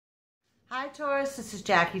Hi Taurus, this is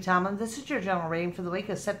Jackie Tomlin. This is your general reading for the week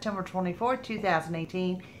of September 24th,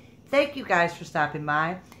 2018. Thank you guys for stopping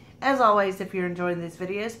by. As always, if you're enjoying these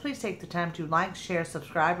videos, please take the time to like, share,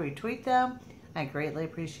 subscribe, retweet them. I greatly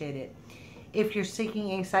appreciate it. If you're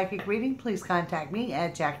seeking a psychic reading, please contact me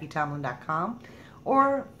at JackieTomlin.com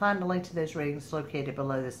or find the link to those readings located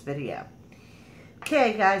below this video.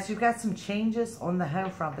 Okay guys, you've got some changes on the home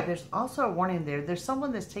front, but there's also a warning there. There's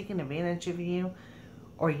someone that's taking advantage of you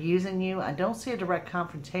or using you. I don't see a direct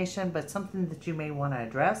confrontation, but something that you may want to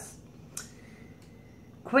address.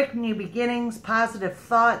 Quick new beginnings, positive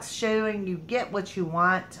thoughts showing you get what you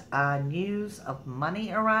want. News of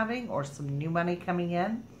money arriving or some new money coming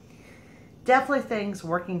in. Definitely things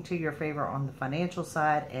working to your favor on the financial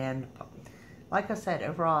side. And like I said,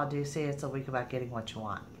 overall, I do see it's a week about getting what you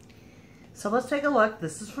want. So let's take a look.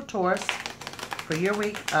 This is for Taurus for your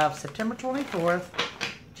week of September 24th,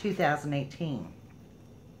 2018.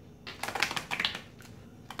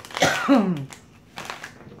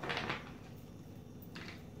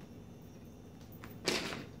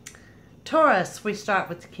 Taurus, we start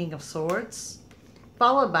with the King of Swords,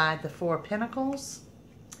 followed by the Four of Pentacles,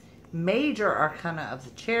 Major Arcana of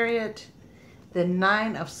the Chariot, the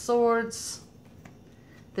Nine of Swords,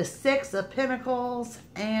 the Six of Pentacles,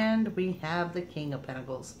 and we have the King of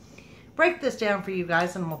Pentacles. Break this down for you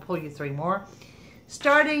guys, and I'm going to pull you three more.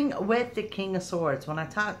 Starting with the King of Swords. When I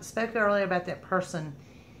spoke earlier about that person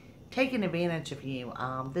taking advantage of you,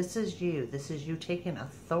 this is you. This is you taking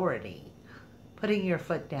authority, putting your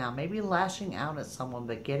foot down, maybe lashing out at someone,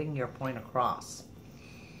 but getting your point across.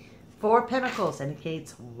 Four of Pentacles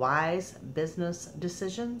indicates wise business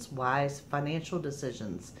decisions, wise financial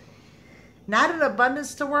decisions. Not an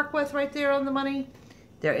abundance to work with right there on the money.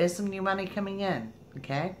 There is some new money coming in,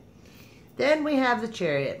 okay? Then we have the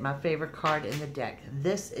Chariot, my favorite card in the deck.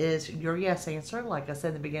 This is your yes answer, like I said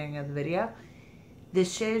in the beginning of the video.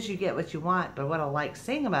 This shows you get what you want, but what I like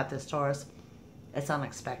seeing about this Taurus, it's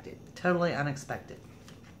unexpected. Totally unexpected.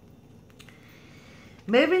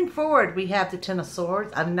 Moving forward, we have the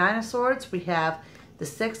Nine of Swords, we have the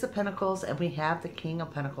Six of Pentacles, and we have the King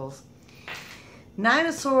of Pentacles. Nine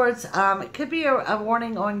of Swords, it could be a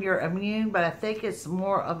warning on your immune, but I think it's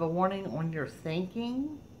more of a warning on your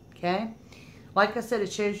thinking, okay? Like I said,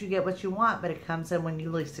 it shows you get what you want, but it comes in when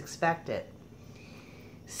you least expect it.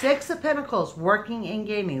 Six of Pentacles, working and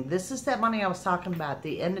gaining. This is that money I was talking about,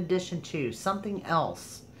 the in addition to something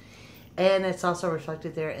else. And it's also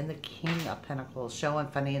reflected there in the King of Pentacles, showing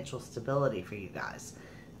financial stability for you guys.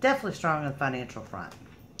 Definitely strong on the financial front.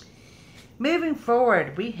 Moving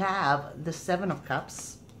forward, we have the Seven of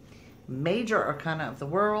Cups, Major Arcana of the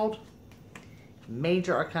World,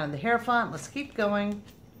 Major Arcana of the Hierophant. Let's keep going.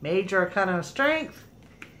 Major Arcana of Strength,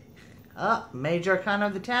 Major Arcana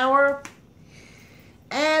of the Tower,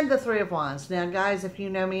 and the Three of Wands. Now, guys, if you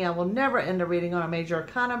know me, I will never end a reading on a Major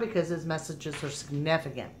Arcana because his messages are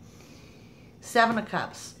significant. Seven of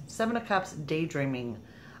Cups. Seven of Cups, daydreaming,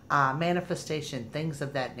 manifestation, things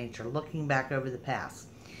of that nature, looking back over the past.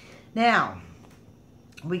 Now,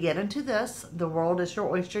 we get into this. The world is your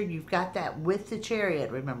oyster. You've got that with the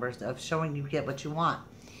Chariot, remember, of showing you get what you want.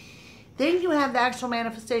 Then you have the actual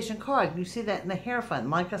manifestation card. You see that in the Hierophant.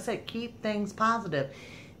 Like I said, keep things positive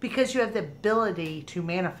because you have the ability to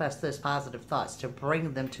manifest those positive thoughts, to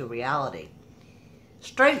bring them to reality.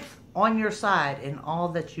 Strength on your side in all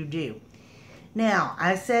that you do. Now,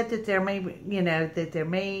 I said that there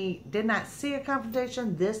may, did not see a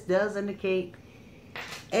confrontation. This does indicate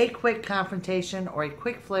a quick confrontation or a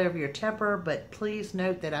quick flare of your temper, but please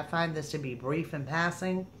note that I find this to be brief and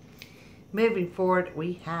passing. Moving forward,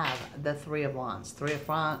 we have the Three of Wands. Three of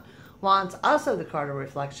Wands, also the card of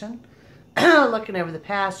reflection. Looking over the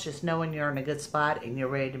past, just knowing you're in a good spot and you're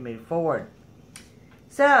ready to move forward.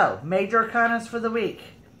 So, major arcanas for the week.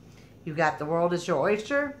 You've got the world is your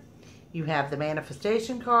oyster. You have the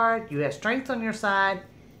manifestation card. You have strength on your side.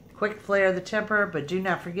 Quick flare of the temper, but do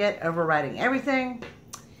not forget, overriding everything,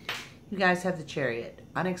 you guys have the Chariot.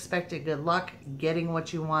 Unexpected good luck, getting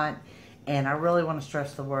what you want, and I really want to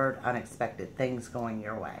stress the word unexpected, things going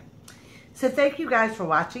your way. So thank you guys for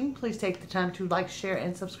watching. Please take the time to like, share,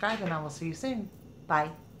 and subscribe, and I will see you soon. Bye.